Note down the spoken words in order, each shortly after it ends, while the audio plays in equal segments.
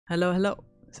Hello, hello.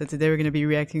 So today we're going to be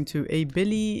reacting to a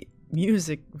Billlie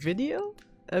music video.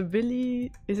 A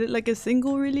Billlie, is it like a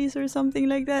single release or something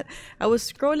like that? I was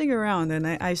scrolling around and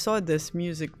I saw this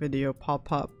music video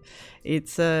pop up.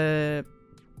 It's a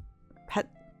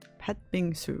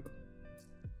Patbingsu.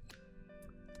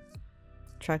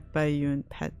 Tracked by Yoon,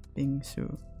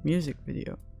 Patbingsu music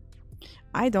video.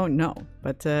 I don't know,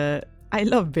 but I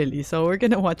love Billlie, so we're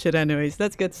gonna watch it anyways.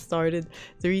 Let's get started.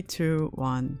 3, 2,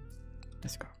 1,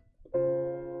 let's go.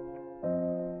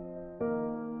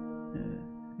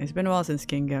 It's been a while since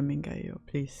Kinga Mingayo.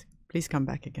 Please come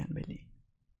back again, Billlie.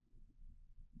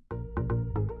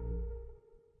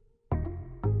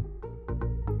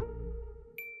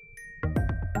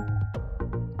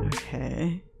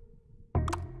 Okay.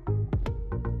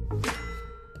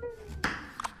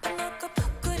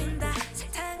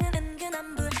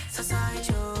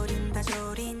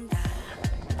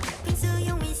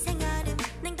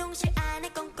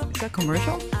 Is that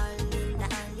commercial?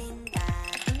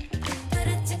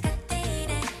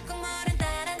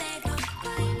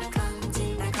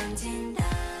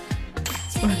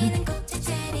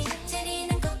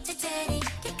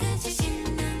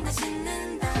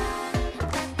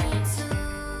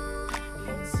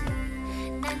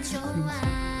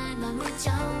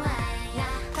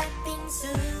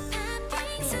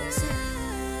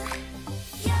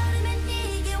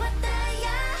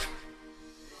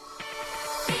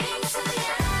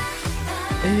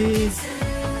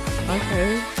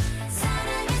 Okay.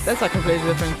 That's like completely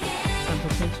different sample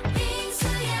change.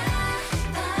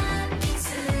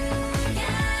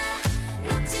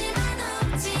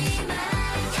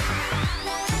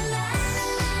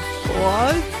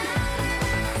 What?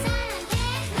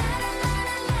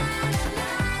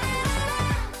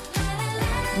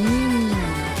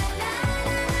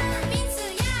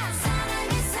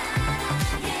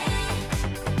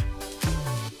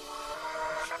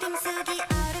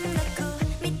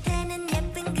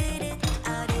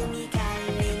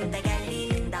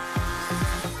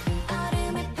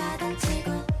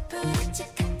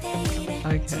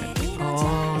 Okay.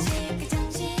 Oh.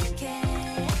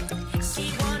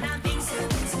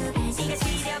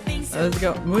 Let's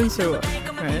go. Moonsu,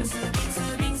 right?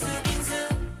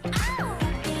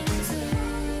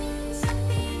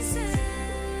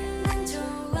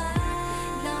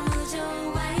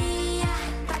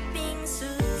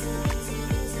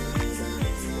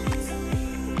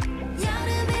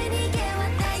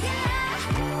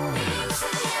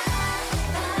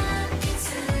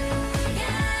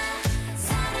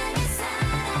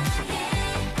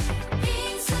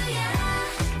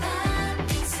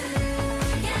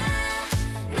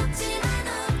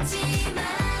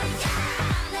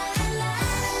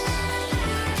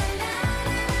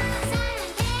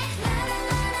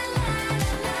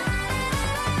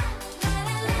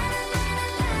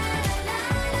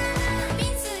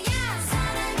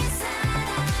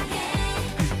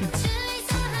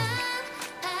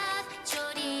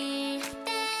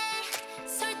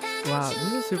 Wow,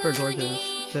 this is super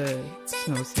gorgeous, the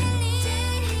snow scene.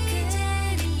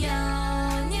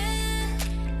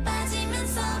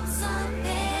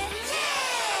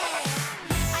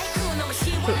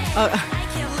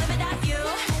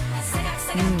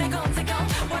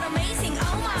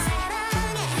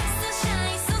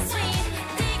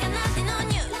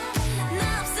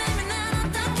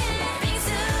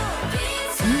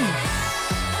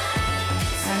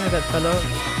 I know that fellow.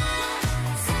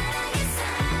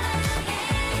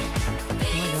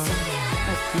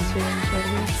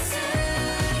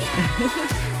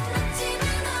 Okay.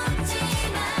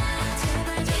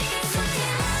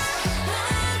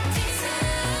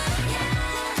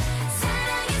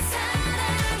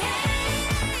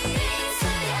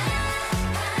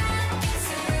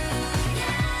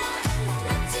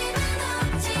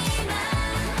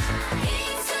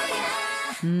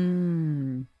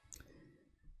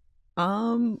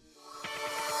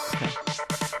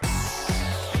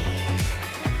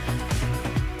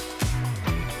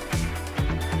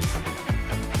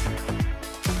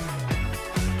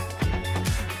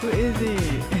 Who is he?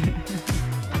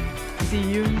 Is he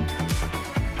Yoon?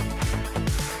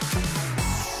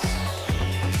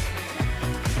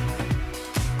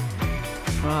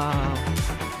 Wow.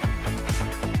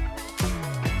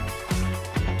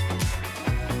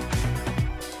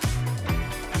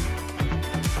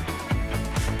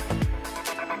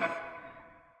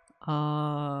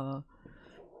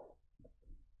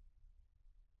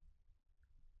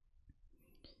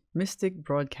 Mystic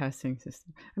Broadcasting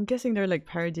System. I'm guessing they're like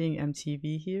parodying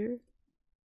MTV here.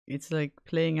 It's like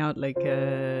playing out like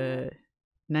a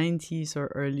 90s or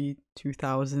early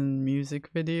 2000 music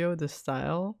video, the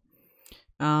style.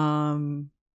 Um,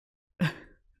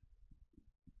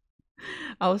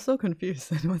 I was so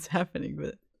confused on what's happening,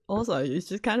 but also it's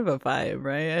just kind of a vibe,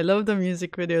 right? I love the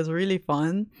music video, it's really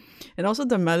fun. And also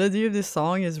the melody of this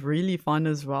song is really fun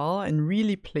as well and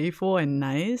really playful and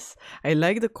nice. I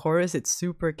like the chorus, it's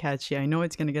super catchy. I know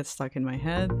it's gonna get stuck in my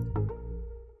head.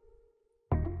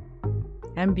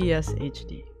 MBS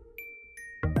HD.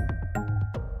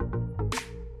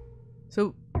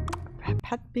 So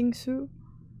Patbingsu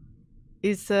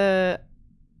is the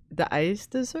ice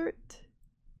dessert.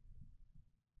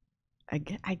 I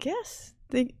guess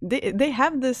they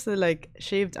have this like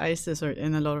shaved ice dessert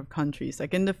in a lot of countries.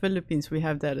 Like in the Philippines, we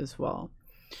have that as well.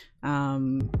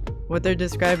 What they're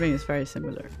describing is very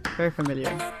similar, very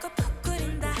familiar.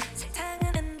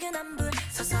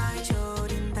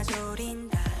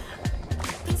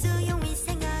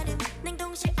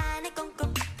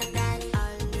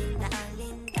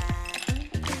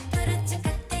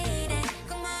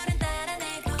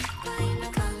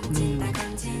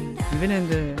 Even in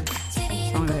the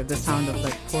song, they have the sound of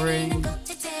like pouring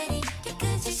the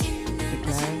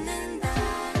glass.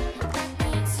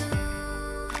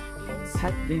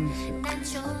 Patbingsu.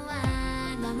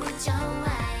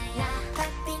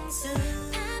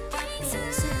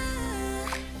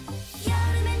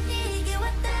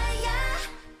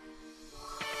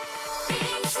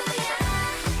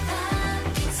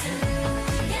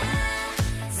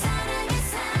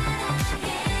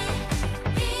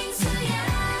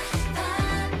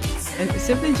 And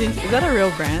Simply Jeans, is that a real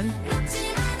brand?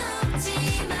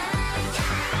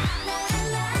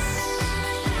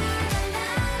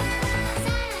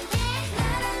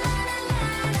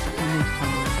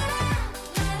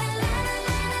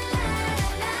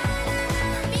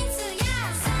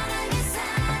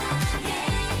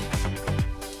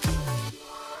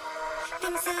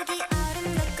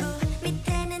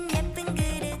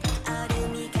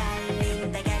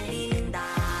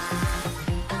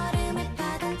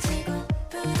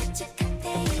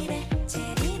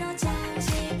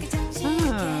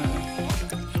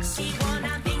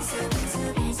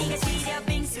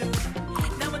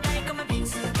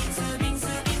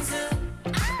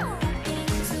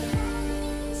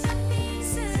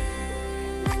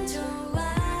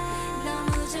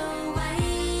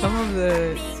 Some of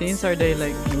the scenes, are they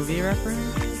like movie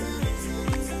reference?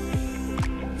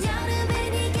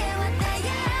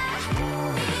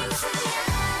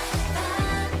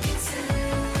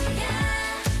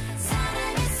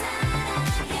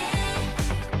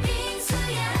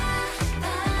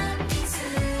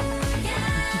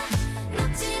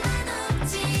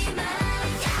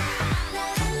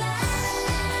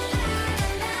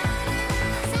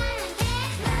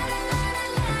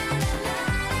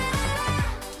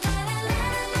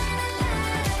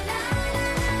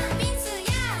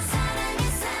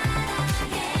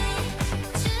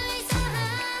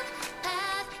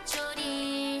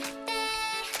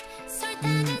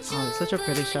 Oh, such a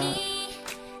pretty shot.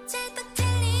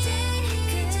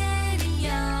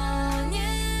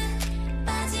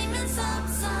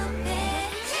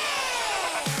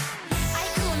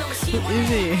 So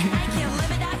easy.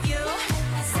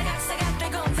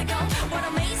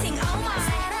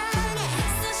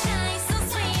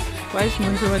 Why is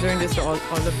Moonsuba doing this to all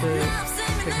of the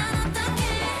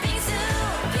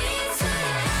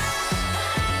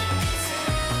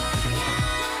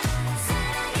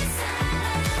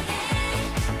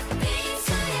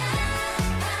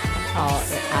Oh,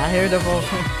 I hear the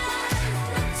vocal.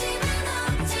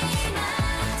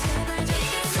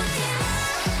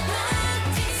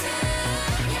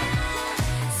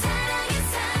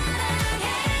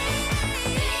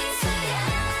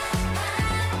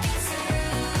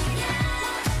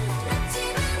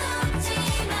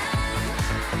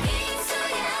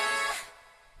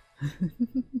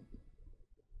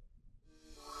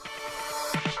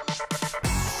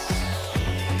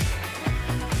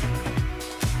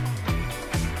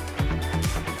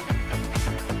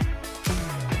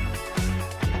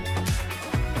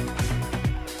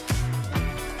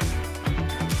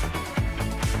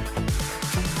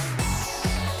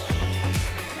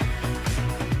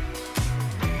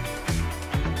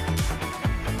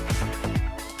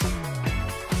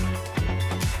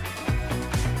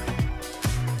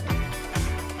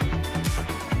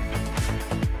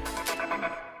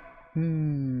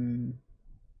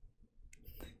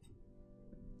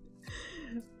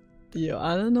 Yo,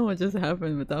 I don't know what just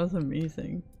happened, but that was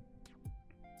amazing.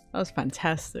 That was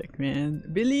fantastic, man.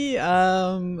 Billlie,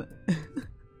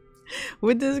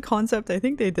 with this concept, I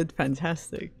think they did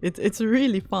fantastic. It's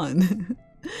really fun.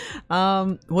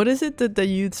 What is it that the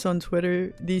youths on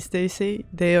Twitter these days say?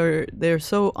 They're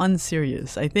so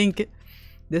unserious. I think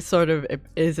this sort of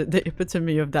is the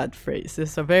epitome of that phrase.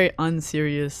 It's a very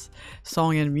unserious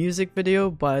song and music video,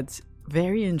 but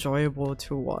very enjoyable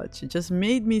to watch. It just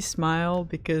made me smile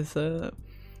because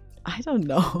I don't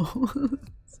know.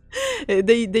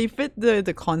 They fit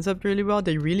the concept really well.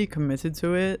 They really committed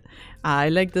to it. I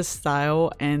like the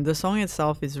style, and the song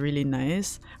itself is really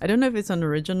nice. I don't know if it's an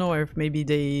original or if maybe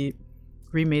they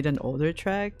remade an older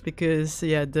track, because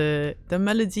yeah, the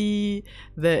melody,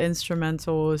 the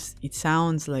instrumentals, it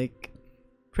sounds like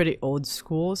pretty old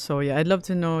school. So yeah, I'd love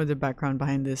to know the background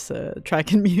behind this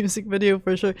track and music video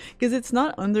for sure, because it's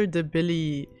not under the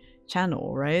Billlie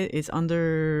channel, right? It's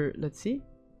under, let's see,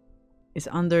 it's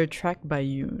under track by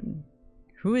Yoon.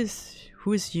 Who is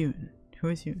Yoon? Who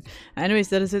is Yoon? Anyways,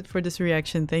 that is it for this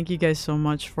reaction. Thank you guys so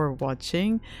much for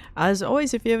watching. As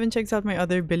always, if you haven't checked out my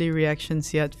other Billlie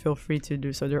reactions yet, feel free to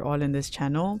do so. They're all in this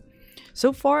channel.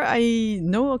 So far, I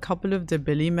know a couple of the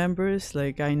Billlie members.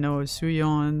 Like I know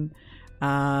Suyeon,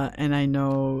 and I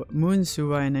know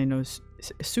Moonsua, and I know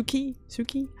Suki.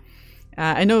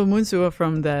 I know Moonsua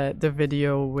from the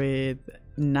video with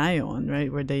Nayeon,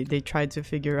 right, where they tried to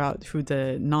figure out who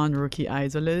the non-rookie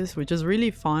idol is, which is really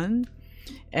fun.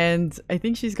 And I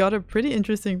think she's got a pretty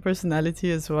interesting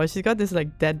personality as well. She's got this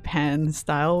like deadpan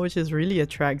style, which is really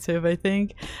attractive, I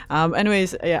think.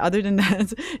 Anyways, yeah, other than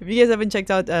that, if you guys haven't checked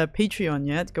out Patreon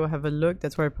yet, go have a look.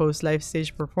 That's where I post live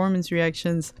stage performance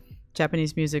reactions,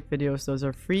 Japanese music videos. Those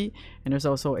are free, and there's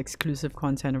also exclusive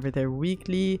content over there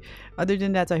weekly. Other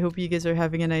than that, I hope you guys are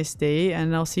having a nice day,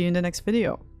 and I'll see you in the next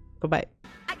video. Bye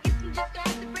bye.